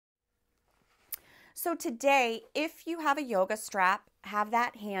So today, if you have a yoga strap, have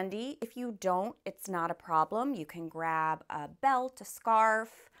that handy. If you don't, it's not a problem. You can grab a belt, a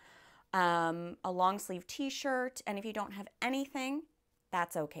scarf, a long sleeve t-shirt, and if you don't have anything,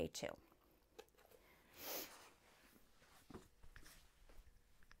 that's okay too.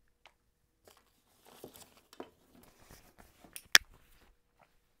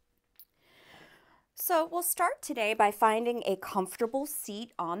 So we'll start today by finding a comfortable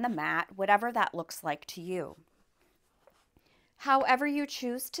seat on the mat, whatever that looks like to you. However you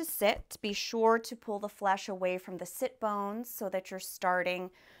choose to sit, be sure to pull the flesh away from the sit bones so that you're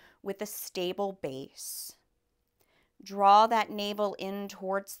starting with a stable base. Draw that navel in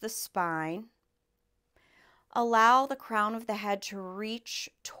towards the spine. Allow the crown of the head to reach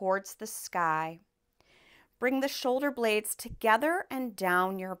towards the sky. Bring the shoulder blades together and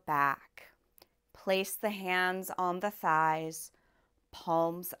down your back. Place the hands on the thighs,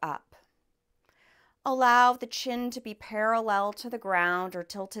 palms up. Allow the chin to be parallel to the ground or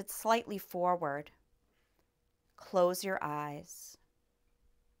tilted slightly forward. Close your eyes.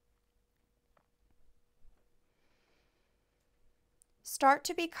 Start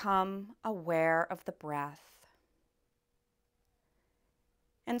to become aware of the breath.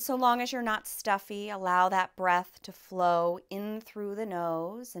 And so long as you're not stuffy, allow that breath to flow in through the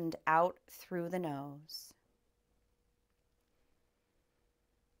nose and out through the nose.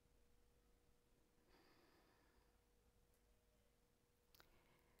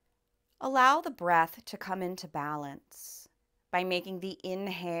 Allow the breath to come into balance by making the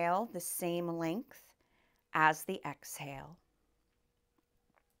inhale the same length as the exhale.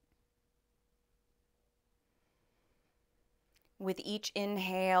 With each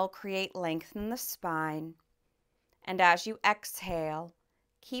inhale, create length in the spine. And as you exhale,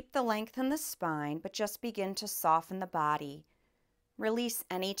 keep the length in the spine, but just begin to soften the body. Release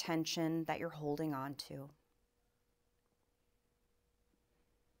any tension that you're holding on to.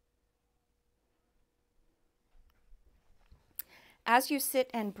 As you sit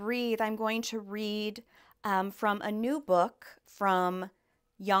and breathe, I'm going to read from a new book from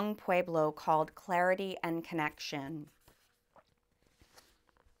Young Pueblo called Clarity and Connection.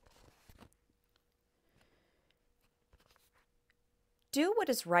 Do what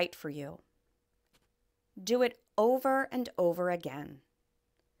is right for you. Do it over and over again.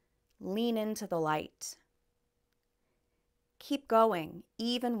 Lean into the light. Keep going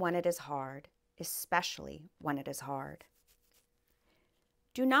even when it is hard, especially when it is hard.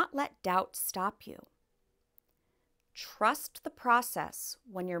 Do not let doubt stop you. Trust the process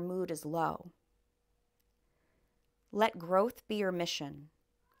when your mood is low. Let growth be your mission.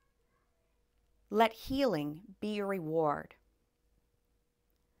 Let healing be your reward.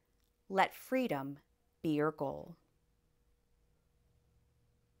 Let freedom be your goal.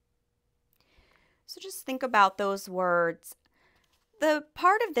 So just think about those words. The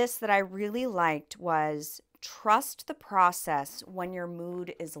part of this that I really liked was trust the process when your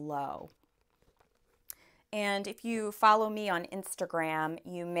mood is low. And if you follow me on Instagram,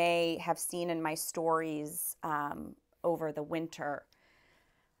 you may have seen in my stories over the winter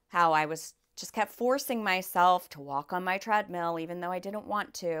how I just kept forcing myself to walk on my treadmill, even though I didn't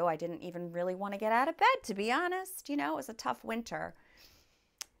want to. I didn't even really want to get out of bed, to be honest. You know, it was a tough winter.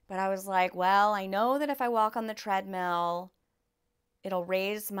 But I was like, well, I know that if I walk on the treadmill, it'll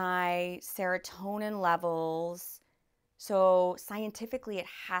raise my serotonin levels. So scientifically, it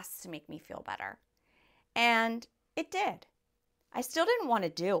has to make me feel better. And it did. I still didn't want to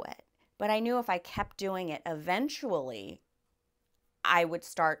do it, but I knew if I kept doing it, eventually I would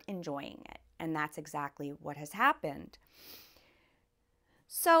start enjoying it. And that's exactly what has happened.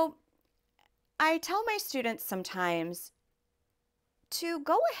 So I tell my students sometimes to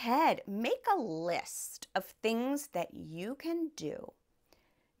go ahead, make a list of things that you can do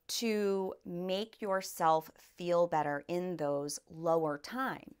to make yourself feel better in those lower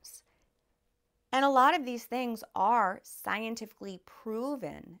times. And a lot of these things are scientifically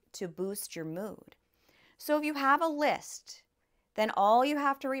proven to boost your mood. So if you have a list, then all you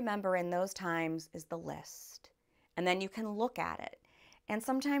have to remember in those times is the list. And then you can look at it. And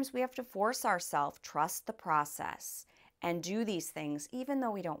sometimes we have to force ourselves, trust the process, and do these things even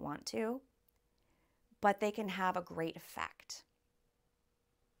though we don't want to. But they can have a great effect.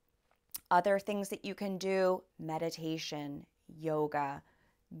 Other things that you can do: meditation, yoga,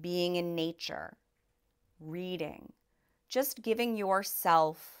 being in nature, reading, just giving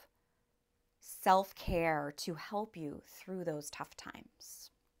yourself self-care to help you through those tough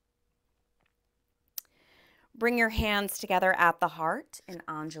times. Bring your hands together at the heart in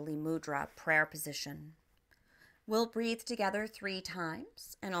Anjali Mudra, prayer position. We'll breathe together 3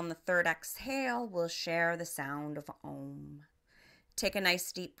 times, and on the third exhale, we'll share the sound of Om. Take a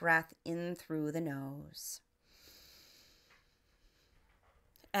nice deep breath in through the nose.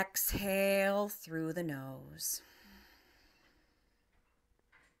 Exhale through the nose.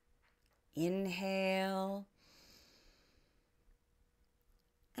 Inhale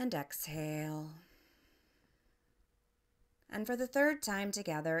and exhale. And for the third time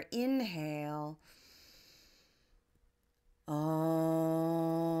together, inhale.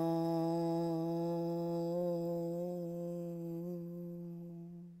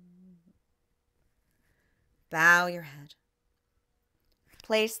 Bow your head.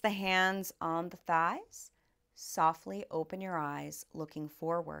 Place the hands on the thighs. Softly open your eyes, looking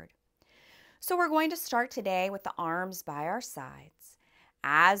forward. So we're going to start today with the arms by our sides.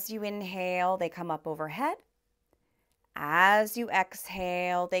 As you inhale, they come up overhead. As you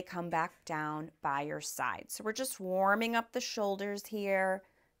exhale, they come back down by your side. So we're just warming up the shoulders here,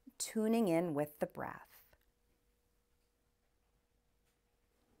 tuning in with the breath.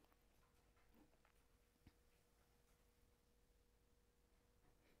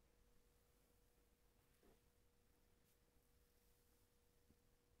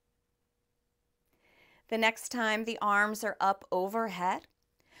 The next time the arms are up overhead,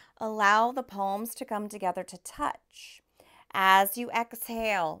 allow the palms to come together to touch. As you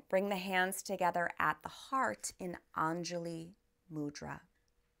exhale, bring the hands together at the heart in Anjali Mudra.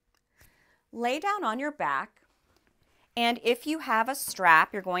 Lay down on your back, and if you have a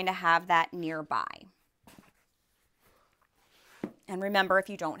strap, you're going to have that nearby. And remember, if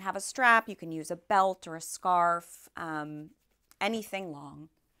you don't have a strap, you can use a belt or a scarf, anything long.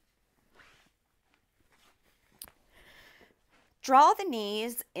 Draw the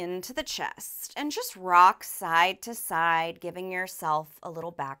knees into the chest and just rock side to side, giving yourself a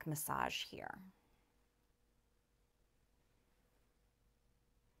little back massage here.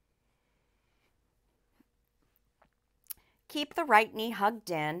 Keep the right knee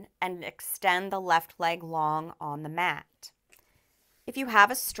hugged in and extend the left leg long on the mat. If you have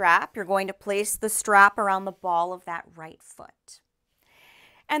a strap, you're going to place the strap around the ball of that right foot.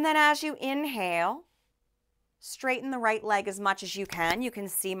 And then as you inhale, straighten the right leg as much as you can. You can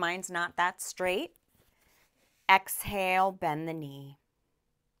see mine's not that straight. Exhale, bend the knee.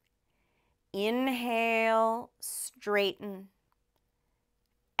 Inhale, straighten.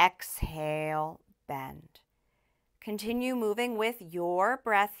 Exhale, bend. Continue moving with your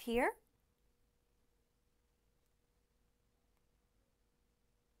breath here.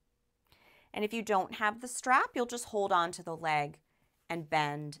 And if you don't have the strap, you'll just hold on to the leg and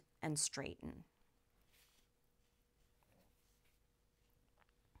bend and straighten.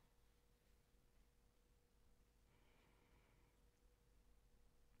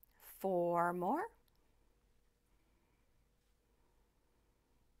 4 more.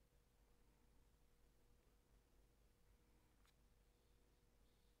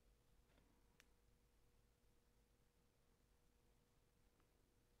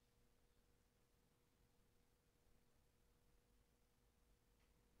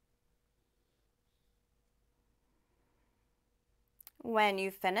 When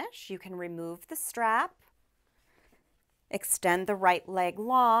you finish, you can remove the strap, extend the right leg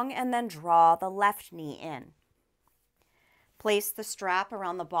long, and then draw the left knee in. Place the strap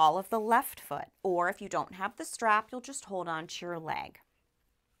around the ball of the left foot, or if you don't have the strap, you'll just hold on to your leg.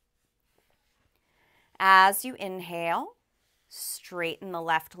 As you inhale, straighten the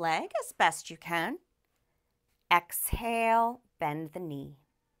left leg as best you can. Exhale, bend the knee.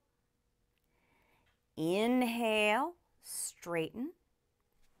 Inhale, straighten.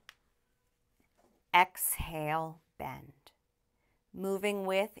 Exhale, bend. Moving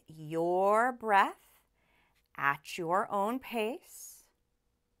with your breath at your own pace.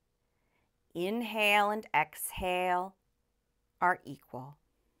 Inhale and exhale are equal.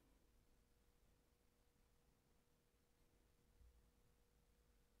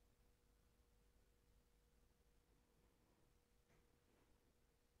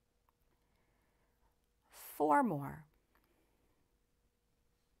 Four more.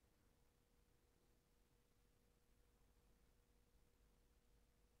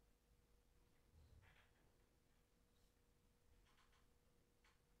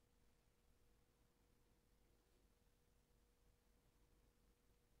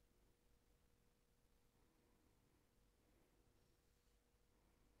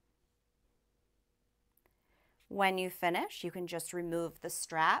 When you finish, you can just remove the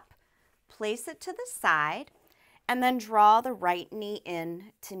strap, place it to the side, and then draw the right knee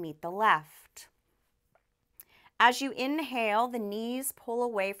in to meet the left. As you inhale, the knees pull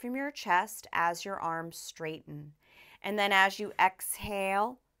away from your chest as your arms straighten. And then as you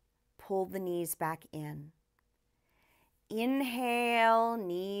exhale, pull the knees back in. Inhale,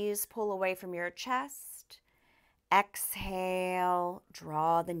 knees pull away from your chest. Exhale,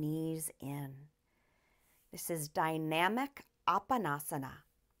 draw the knees in. This is dynamic Apanasana.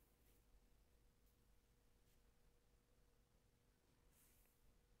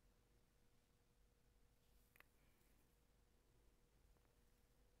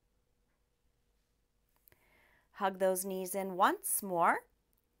 Hug those knees in once more.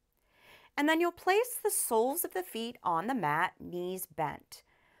 And then you'll place the soles of the feet on the mat, knees bent.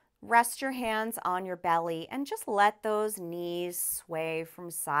 Rest your hands on your belly and just let those knees sway from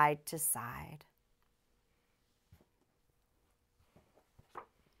side to side.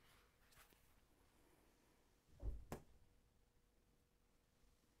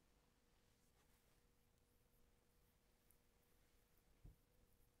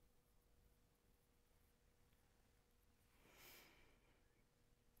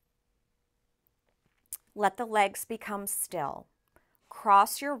 Let the legs become still.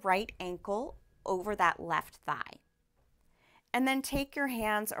 Cross your right ankle over that left thigh. And then take your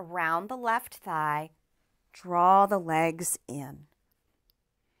hands around the left thigh. Draw the legs in.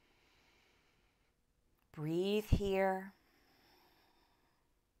 Breathe here.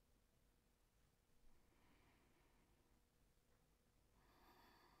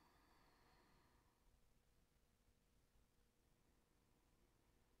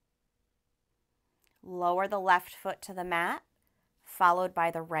 Lower the left foot to the mat, followed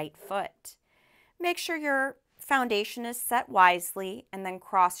by the right foot. Make sure your foundation is set wisely and then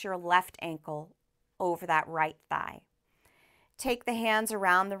cross your left ankle over that right thigh. Take the hands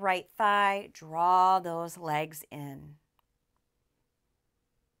around the right thigh, draw those legs in.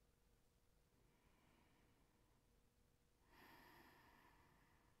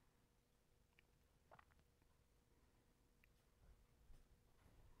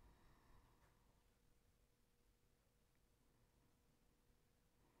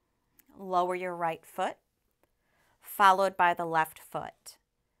 Lower your right foot, followed by the left foot.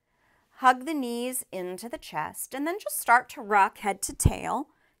 Hug the knees into the chest and then just start to rock head to tail.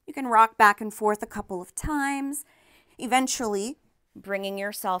 You can rock back and forth a couple of times, eventually bringing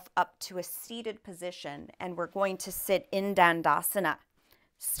yourself up to a seated position, and we're going to sit in Dandasana,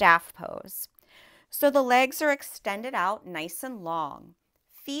 staff pose. So the legs are extended out nice and long.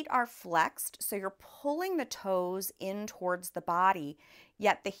 Feet are flexed, so you're pulling the toes in towards the body,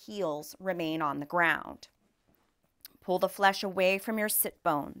 yet the heels remain on the ground. Pull the flesh away from your sit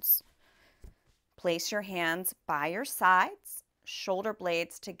bones. Place your hands by your sides, shoulder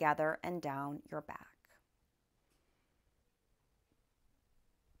blades together and down your back.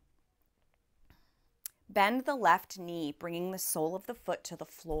 Bend the left knee, bringing the sole of the foot to the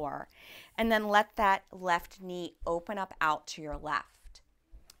floor, and then let that left knee open up out to your left.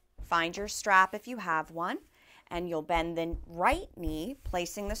 Find your strap if you have one, and you'll bend the right knee,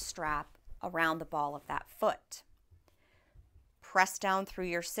 placing the strap around the ball of that foot. Press down through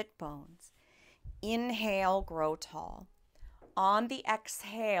your sit bones. Inhale, grow tall. On the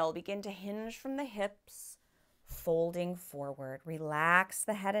exhale, begin to hinge from the hips, folding forward. Relax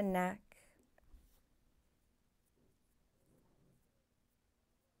the head and neck.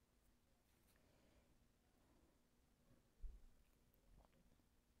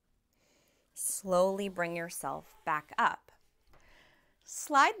 Slowly bring yourself back up.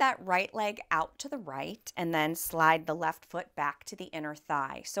 Slide that right leg out to the right and then slide the left foot back to the inner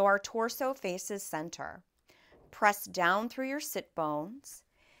thigh. So our torso faces center. Press down through your sit bones.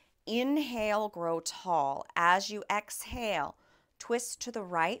 Inhale, grow tall. As you exhale, twist to the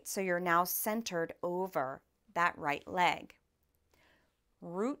right so you're now centered over that right leg.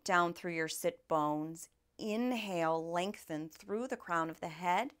 Root down through your sit bones. Inhale, lengthen through the crown of the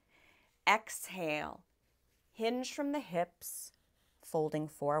head. Exhale, hinge from the hips, folding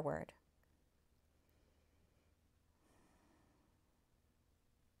forward.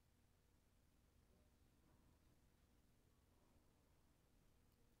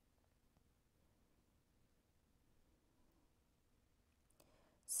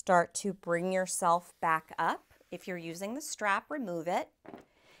 Start to bring yourself back up. If you're using the strap, remove it.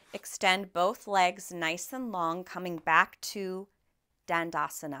 Extend both legs nice and long, coming back to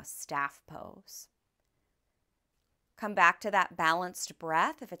Dandasana, staff pose. Come back to that balanced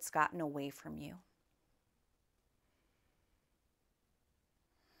breath if it's gotten away from you.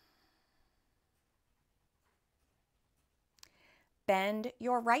 Bend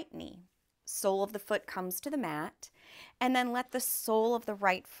your right knee. Sole of the foot comes to the mat, and then let the sole of the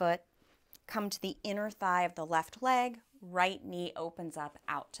right foot come to the inner thigh of the left leg. Right knee opens up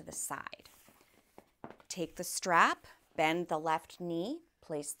out to the side. Take the strap, bend the left knee,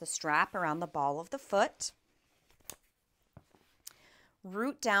 place the strap around the ball of the foot.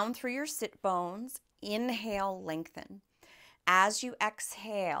 Root down through your sit bones. Inhale, lengthen. As you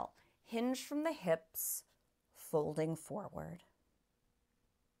exhale, hinge from the hips, folding forward.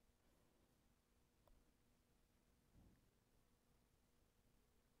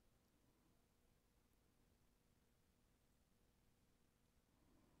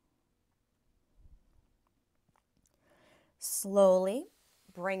 Slowly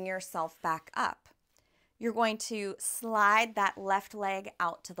bring yourself back up. You're going to slide that left leg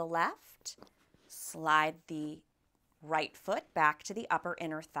out to the left, slide the right foot back to the upper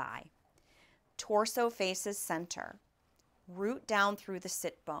inner thigh. Torso faces center. Root down through the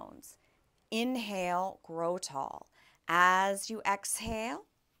sit bones. Inhale, grow tall. As you exhale,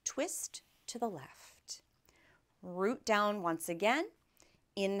 twist to the left. Root down once again.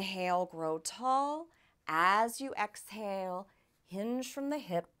 Inhale, grow tall. As you exhale, hinge from the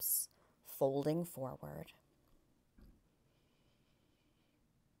hips, folding forward.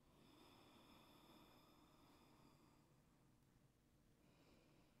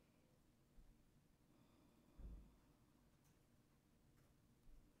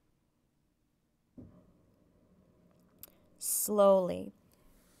 Slowly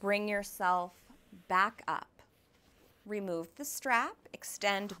bring yourself back up. Remove the strap,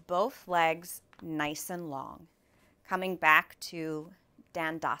 extend both legs nice and long. Coming back to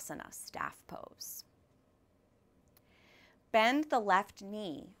Dandasana, staff pose. Bend the left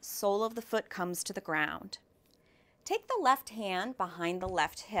knee, sole of the foot comes to the ground. Take the left hand behind the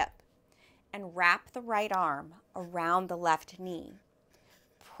left hip and wrap the right arm around the left knee.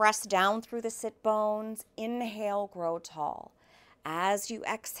 Press down through the sit bones. Inhale, grow tall. As you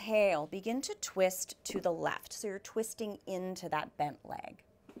exhale, begin to twist to the left. So you're twisting into that bent leg.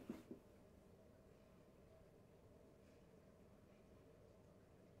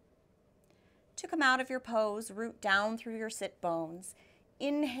 To come out of your pose, root down through your sit bones.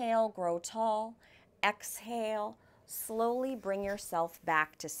 Inhale, grow tall. Exhale, slowly bring yourself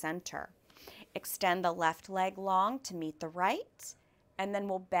back to center. Extend the left leg long to meet the right, and then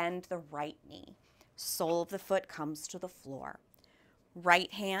we'll bend the right knee. Sole of the foot comes to the floor.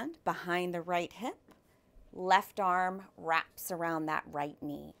 Right hand behind the right hip. Left arm wraps around that right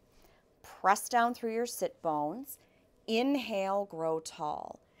knee. Press down through your sit bones. Inhale, grow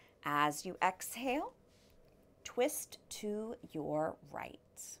tall. As you exhale, twist to your right.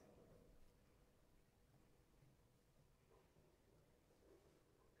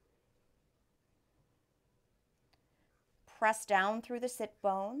 Press down through the sit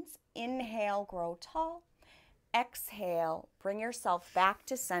bones. Inhale, grow tall. Exhale, bring yourself back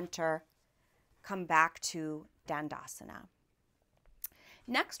to center. Come back to Dandasana.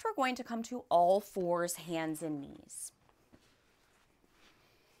 Next, we're going to come to all fours, hands and knees.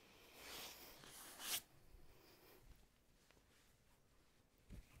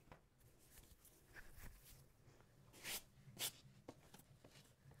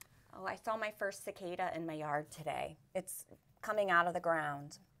 Oh, I saw my first cicada in my yard today. It's coming out of the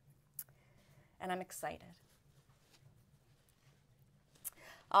ground, and I'm excited.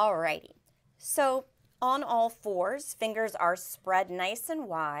 Alrighty, so on all fours, fingers are spread nice and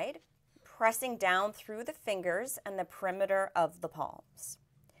wide, pressing down through the fingers and the perimeter of the palms.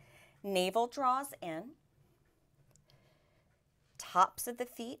 Navel draws in, tops of the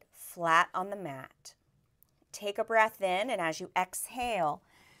feet flat on the mat. Take a breath in, and as you exhale,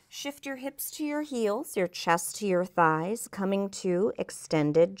 shift your hips to your heels, your chest to your thighs, coming to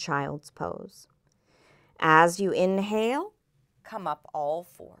extended child's pose. As you inhale, come up all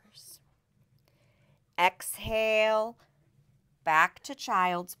fours. Exhale, back to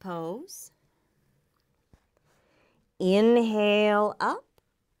child's pose. Inhale up,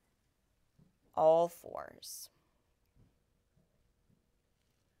 all fours.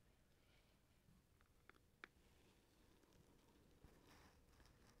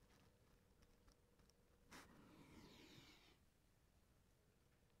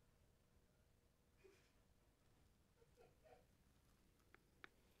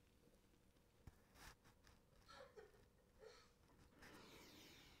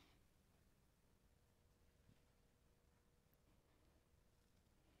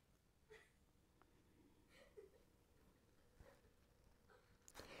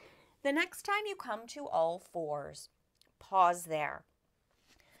 The next time you come to all fours, pause there.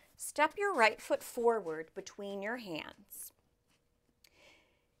 Step your right foot forward between your hands.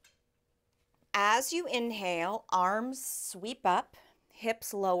 As you inhale, arms sweep up,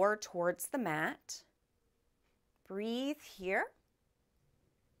 hips lower towards the mat. Breathe here.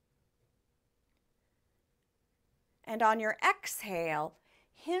 And on your exhale,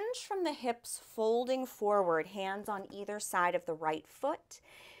 hinge from the hips, folding forward, hands on either side of the right foot.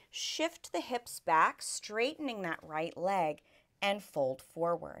 Shift the hips back, straightening that right leg, and fold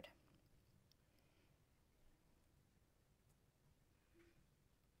forward.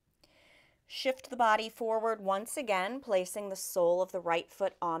 Shift the body forward once again, placing the sole of the right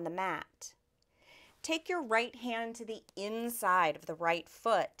foot on the mat. Take your right hand to the inside of the right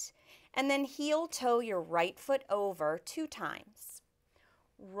foot, and then heel-toe your right foot over 2 times.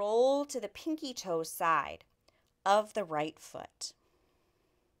 Roll to the pinky toe side of the right foot.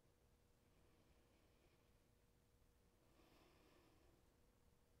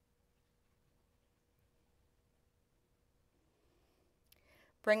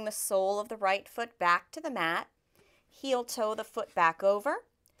 Bring the sole of the right foot back to the mat. Heel-toe the foot back over.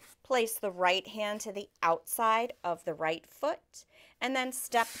 Place the right hand to the outside of the right foot, and then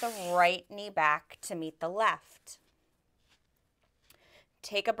step the right knee back to meet the left.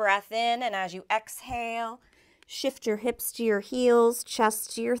 Take a breath in, and as you exhale, shift your hips to your heels,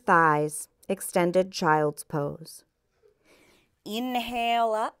 chest to your thighs, extended child's pose.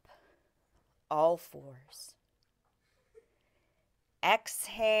 Inhale up, all fours.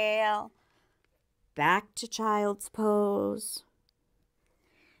 Exhale, back to child's pose.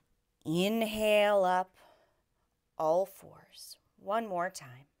 Inhale up, all fours. One more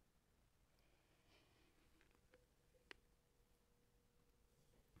time.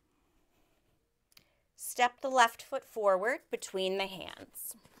 Step the left foot forward between the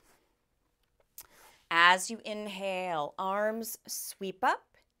hands. As you inhale, arms sweep up,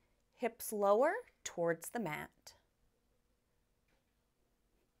 hips lower towards the mat.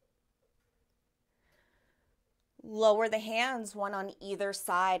 Lower the hands, one on either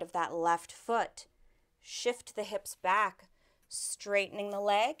side of that left foot. Shift the hips back, straightening the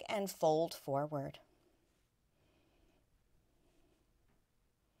leg, and fold forward.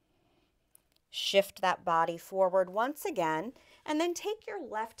 Shift that body forward once again, and then take your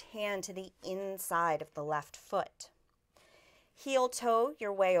left hand to the inside of the left foot. Heel-toe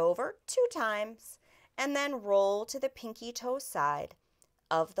your way over 2 times, and then roll to the pinky toe side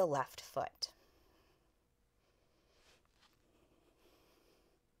of the left foot.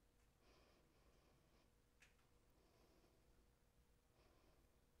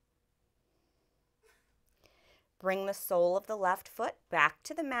 Bring the sole of the left foot back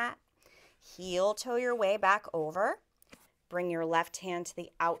to the mat. Heel-toe your way back over. Bring your left hand to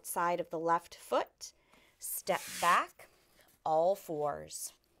the outside of the left foot. Step back, all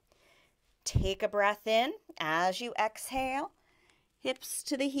fours. Take a breath in as you exhale. Hips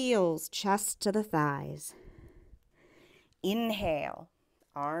to the heels, chest to the thighs. Inhale,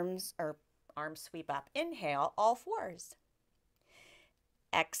 arms sweep up. Inhale, all fours.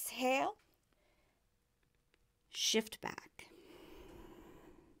 Exhale. Shift back.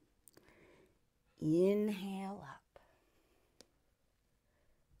 Inhale up.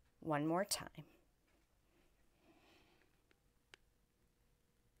 One more time.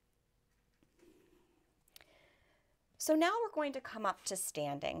 So now we're going to come up to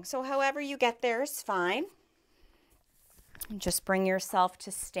standing. So however you get there is fine. Just bring yourself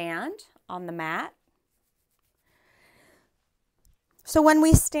to stand on the mat. So when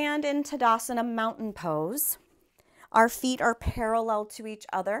we stand in Tadasana mountain pose, our feet are parallel to each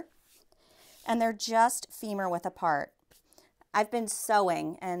other, and they're just femur width apart. I've been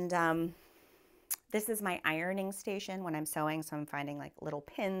sewing, and this is my ironing station when I'm sewing, so I'm finding like little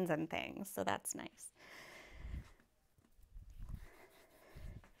pins and things, so that's nice.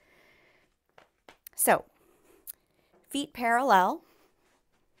 So, feet parallel,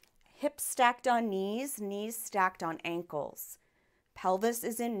 hips stacked on knees, knees stacked on ankles. Pelvis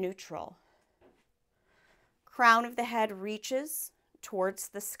is in neutral. Crown of the head reaches towards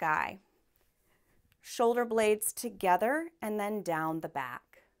the sky. Shoulder blades together and then down the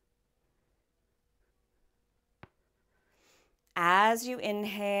back. As you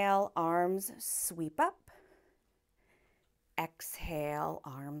inhale, arms sweep up. Exhale,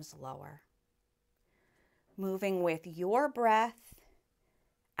 arms lower. Moving with your breath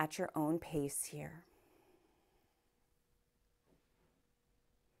at your own pace here.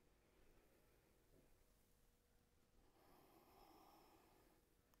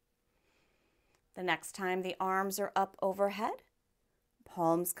 The next time the arms are up overhead,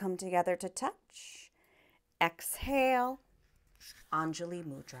 palms come together to touch. Exhale, Anjali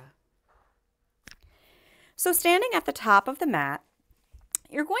Mudra. So standing at the top of the mat,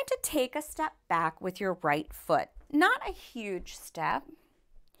 you're going to take a step back with your right foot, not a huge step.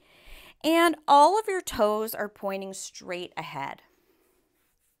 And all of your toes are pointing straight ahead.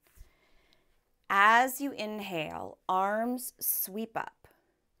 As you inhale, arms sweep up.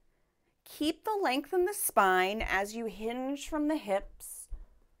 Keep the length in the spine as you hinge from the hips,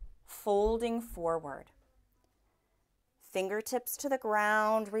 folding forward. Fingertips to the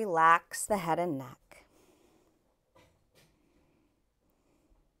ground, relax the head and neck.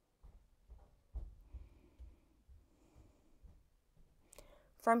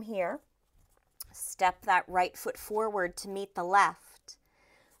 From here, step that right foot forward to meet the left.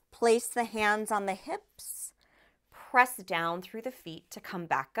 Place the hands on the hips, press down through the feet to come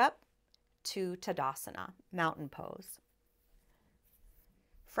back up to Tadasana, mountain pose.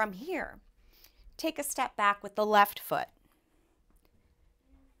 From here, take a step back with the left foot.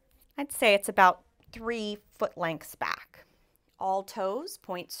 I'd say it's about 3 foot lengths back. All toes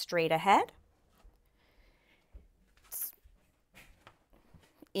point straight ahead.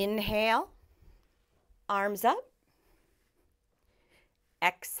 Inhale, arms up.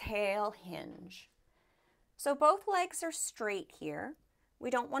 Exhale, hinge. So both legs are straight here.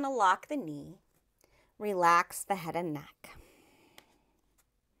 We don't want to lock the knee. Relax the head and neck.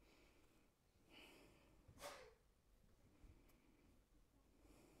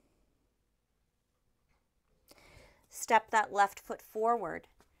 Step that left foot forward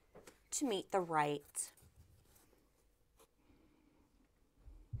to meet the right.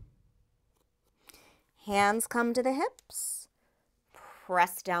 Hands come to the hips.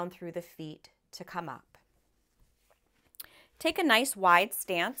 Press down through the feet to come up. Take a nice wide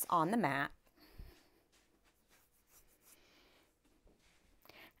stance on the mat.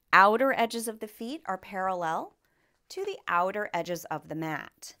 Outer edges of the feet are parallel to the outer edges of the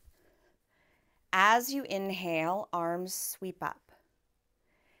mat. As you inhale, arms sweep up.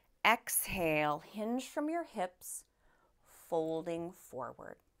 Exhale, hinge from your hips, folding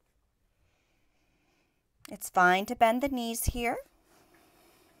forward. It's fine to bend the knees here.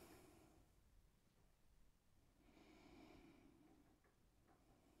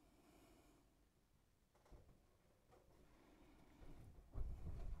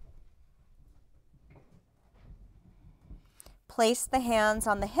 Place the hands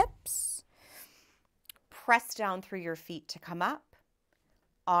on the hips. Press down through your feet to come up.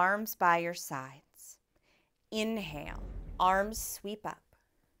 Arms by your sides. Inhale, arms sweep up.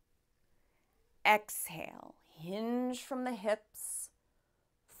 Exhale, hinge from the hips,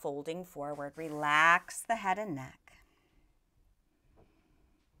 folding forward. Relax the head and neck.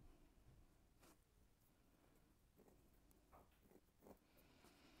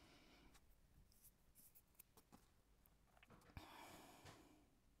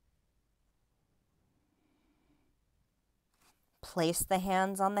 Place the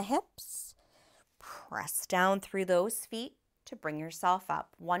hands on the hips. Press down through those feet to bring yourself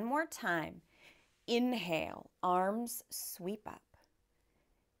up. One more time. Inhale, arms sweep up.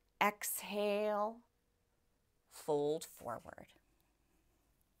 Exhale, fold forward.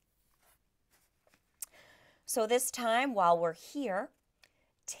 So this time, while we're here,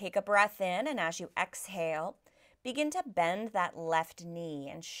 take a breath in, and as you exhale, begin to bend that left knee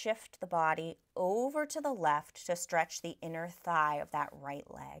and shift the body over to the left to stretch the inner thigh of that right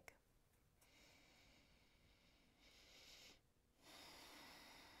leg.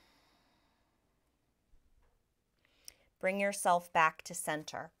 Bring yourself back to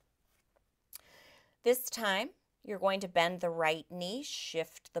center. This time, you're going to bend the right knee,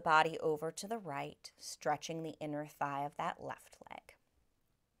 shift the body over to the right, stretching the inner thigh of that left leg.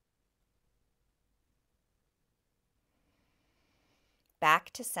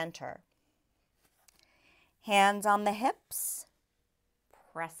 Back to center. Hands on the hips.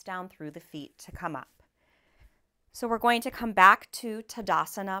 Press down through the feet to come up. So we're going to come back to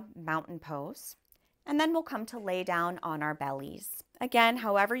Tadasana, mountain pose, and then we'll come to lay down on our bellies. Again,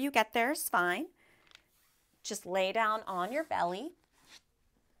 however you get there is fine. Just lay down on your belly.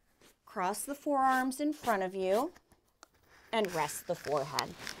 Cross the forearms in front of you and rest the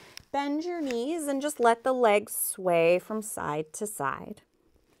forehead. Bend your knees and just let the legs sway from side to side.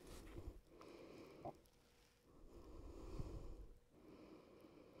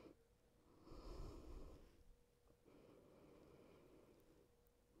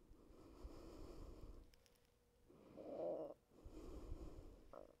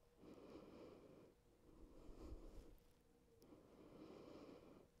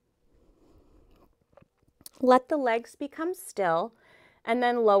 Let the legs become still, and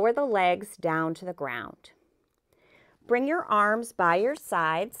then lower the legs down to the ground. Bring your arms by your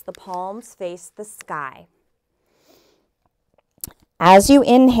sides, the palms face the sky. As you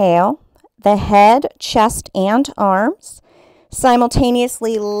inhale, the head, chest, and arms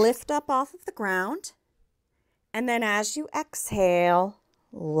simultaneously lift up off of the ground, and then as you exhale,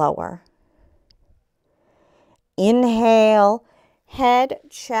 lower. Inhale, head,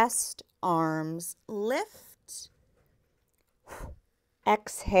 chest, arms, lift.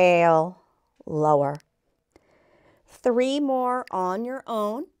 Exhale, lower. 3 more on your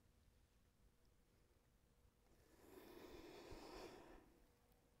own.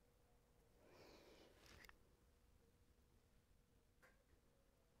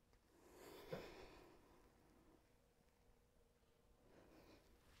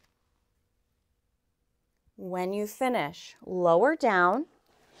 When you finish, lower down,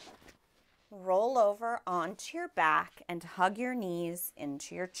 roll over onto your back and hug your knees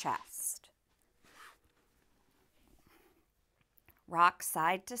into your chest. Rock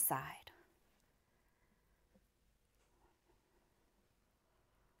side to side.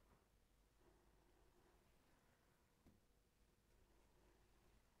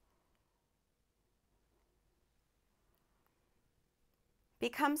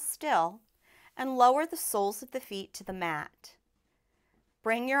 Become still and lower the soles of the feet to the mat.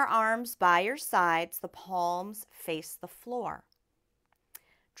 Bring your arms by your sides, the palms face the floor.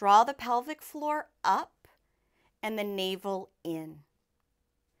 Draw the pelvic floor up and the navel in.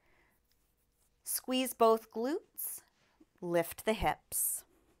 Squeeze both glutes, lift the hips.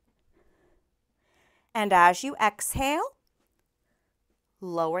 And as you exhale,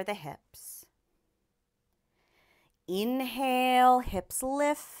 lower the hips. Inhale, hips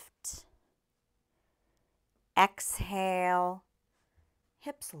lift. Exhale,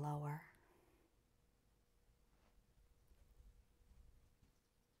 hips lower.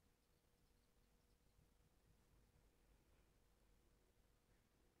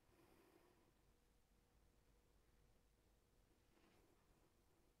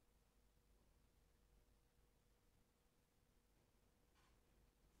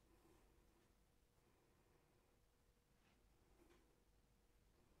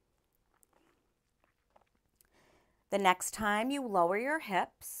 The next time you lower your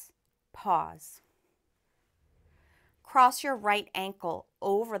hips, pause. Cross your right ankle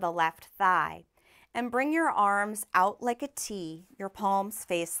over the left thigh and bring your arms out like a T. Your palms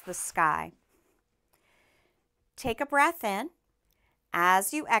face the sky. Take a breath in.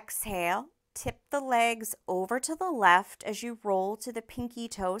 As you exhale, tip the legs over to the left as you roll to the pinky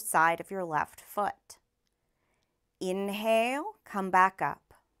toe side of your left foot. Inhale, come back up.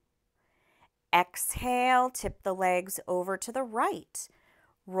 Exhale, tip the legs over to the right,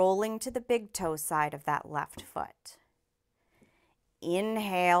 rolling to the big toe side of that left foot.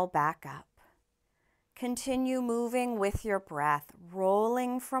 Inhale, back up. Continue moving with your breath,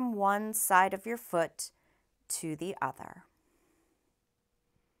 rolling from one side of your foot to the other.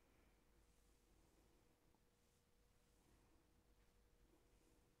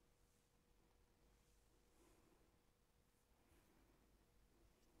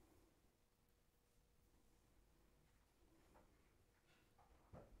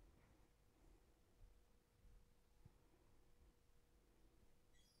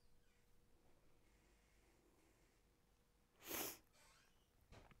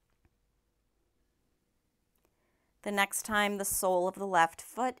 The next time the sole of the left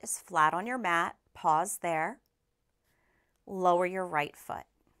foot is flat on your mat, pause there. Lower your right foot.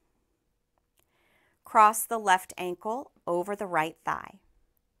 Cross the left ankle over the right thigh.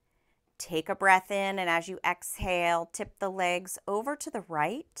 Take a breath in, and as you exhale, tip the legs over to the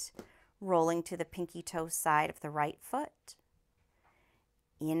right, rolling to the pinky toe side of the right foot.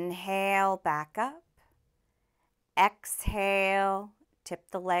 Inhale, back up. Exhale,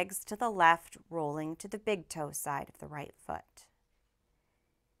 tip the legs to the left, rolling to the big toe side of the right foot.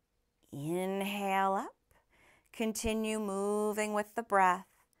 Inhale up. Continue moving with the breath,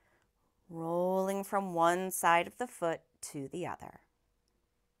 rolling from one side of the foot to the other.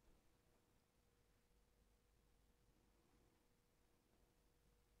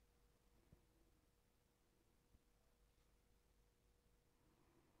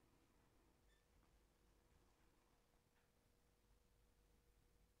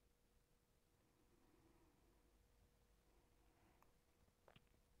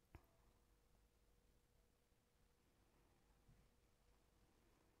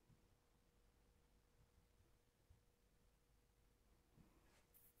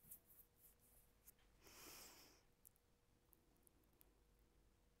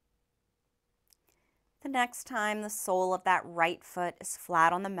 The next time the sole of that right foot is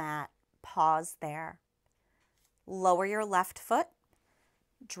flat on the mat, pause there. Lower your left foot,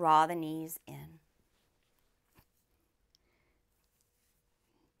 draw the knees in.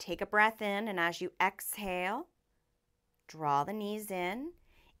 Take a breath in, and as you exhale, draw the knees in.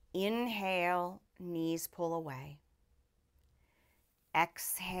 Inhale, knees pull away.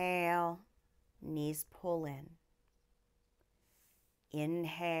 Exhale, knees pull in.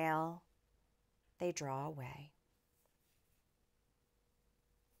 Inhale, they draw away.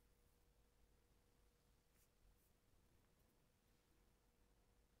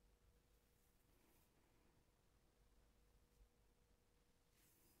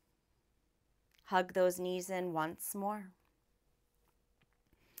 Hug those knees in once more.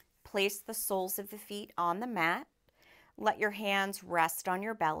 Place the soles of the feet on the mat. Let your hands rest on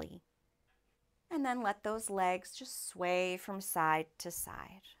your belly. And then let those legs just sway from side to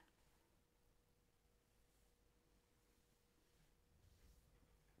side.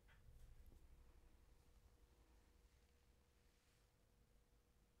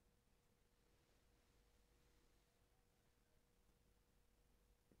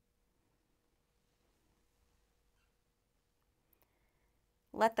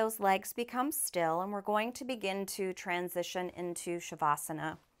 Let those legs become still, and we're going to begin to transition into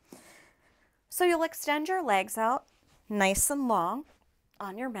Shavasana. So you'll extend your legs out nice and long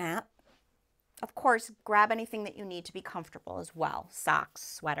on your mat. Of course, grab anything that you need to be comfortable as well. Socks,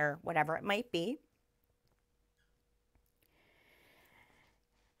 sweater, whatever it might be.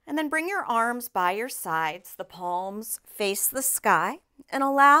 And then bring your arms by your sides. The palms face the sky, and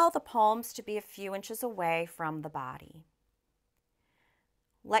allow the palms to be a few inches away from the body.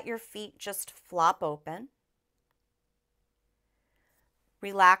 Let your feet just flop open.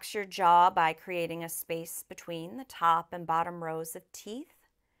 Relax your jaw by creating a space between the top and bottom rows of teeth.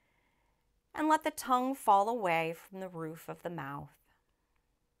 And let the tongue fall away from the roof of the mouth.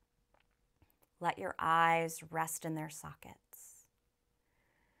 Let your eyes rest in their sockets.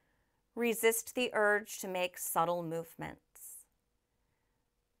 Resist the urge to make subtle movements.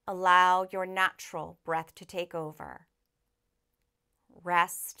 Allow your natural breath to take over.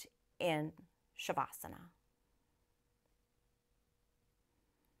 Rest in Shavasana.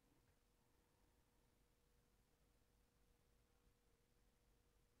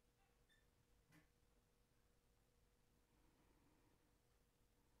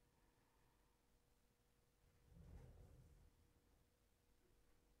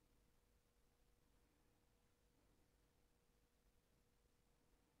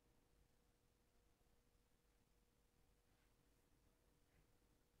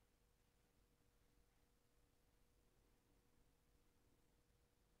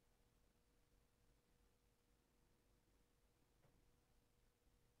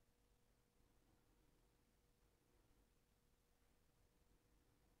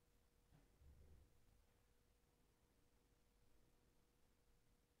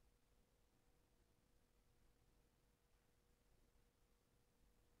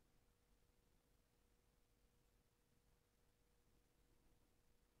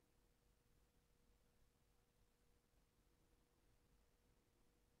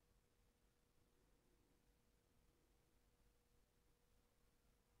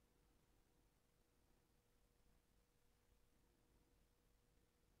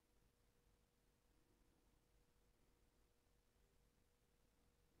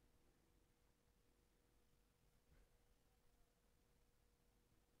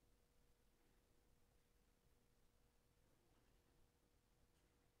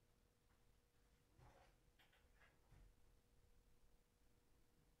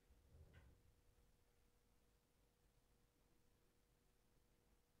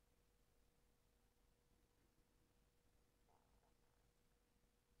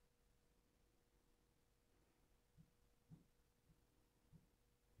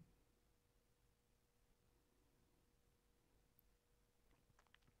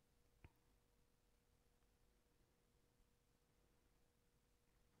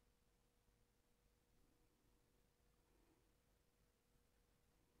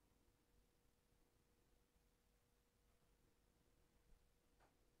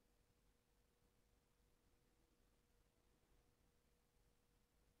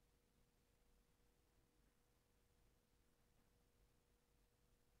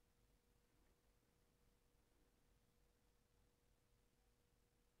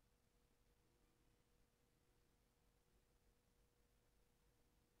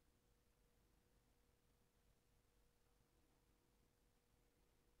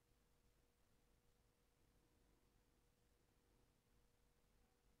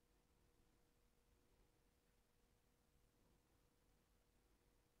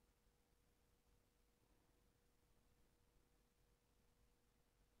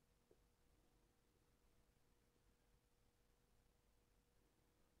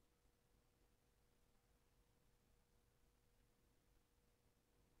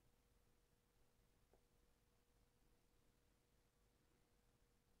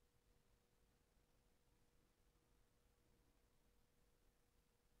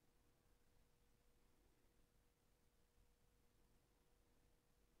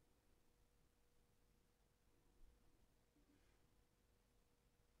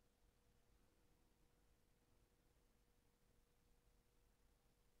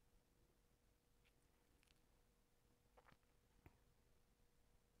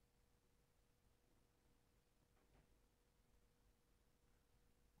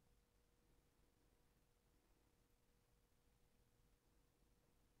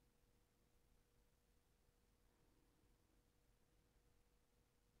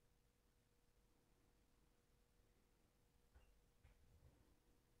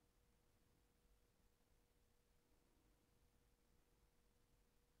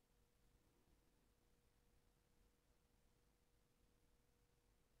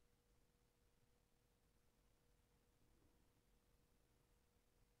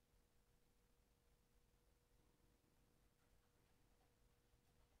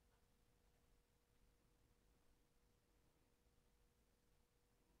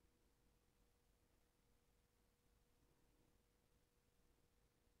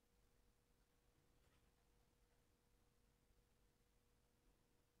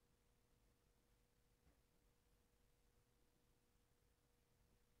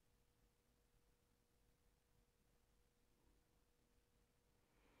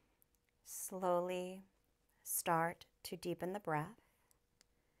 Slowly start to deepen the breath,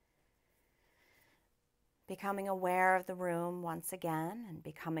 becoming aware of the room once again and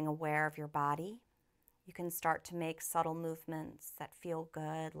becoming aware of your body. You can start to make subtle movements that feel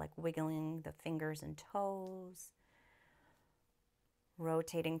good, like wiggling the fingers and toes,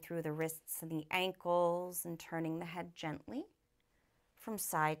 rotating through the wrists and the ankles, and turning the head gently from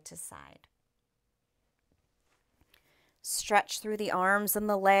side to side. Stretch through the arms and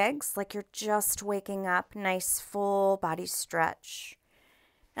the legs like you're just waking up. Nice full body stretch.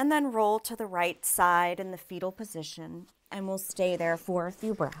 And then roll to the right side in the fetal position, and we'll stay there for a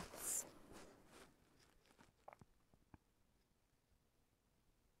few breaths.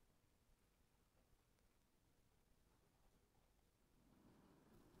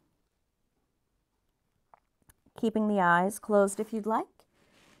 Keeping the eyes closed if you'd like.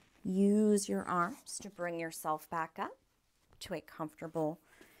 Use your arms to bring yourself back up to a comfortable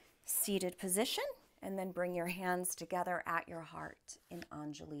seated position, and then bring your hands together at your heart in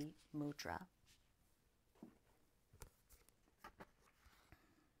Anjali Mudra.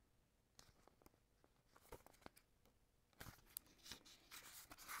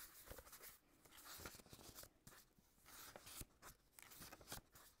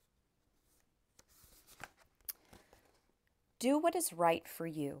 Do what is right for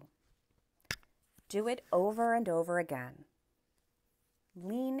you. Do it over and over again.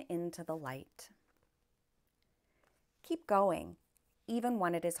 Lean into the light. Keep going, even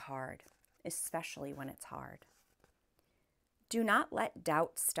when it is hard, especially when it's hard. Do not let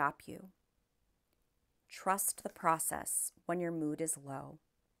doubt stop you. Trust the process when your mood is low.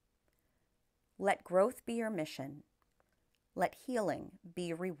 Let growth be your mission. Let healing be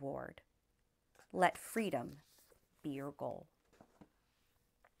your reward. Let freedom be your goal.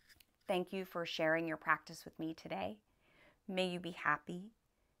 Thank you for sharing your practice with me today. May you be happy.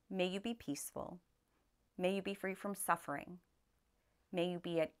 May you be peaceful. May you be free from suffering. May you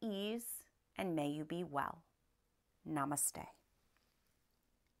be at ease, and may you be well. Namaste.